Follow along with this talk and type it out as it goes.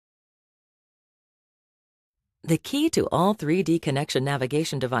The key to all 3D connection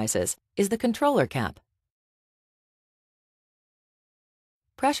navigation devices is the controller cap.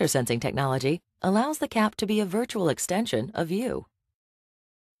 Pressure sensing technology allows the cap to be a virtual extension of you.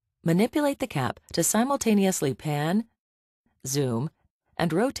 Manipulate the cap to simultaneously pan, zoom,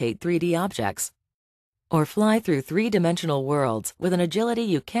 and rotate 3D objects, or fly through three-dimensional worlds with an agility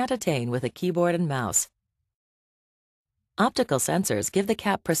you can't attain with a keyboard and mouse. Optical sensors give the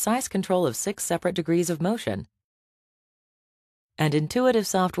cap precise control of 6 separate degrees of motion. And intuitive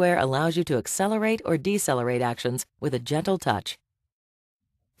software allows you to accelerate or decelerate actions with a gentle touch.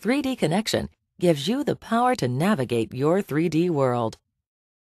 3D connection gives you the power to navigate your 3D world.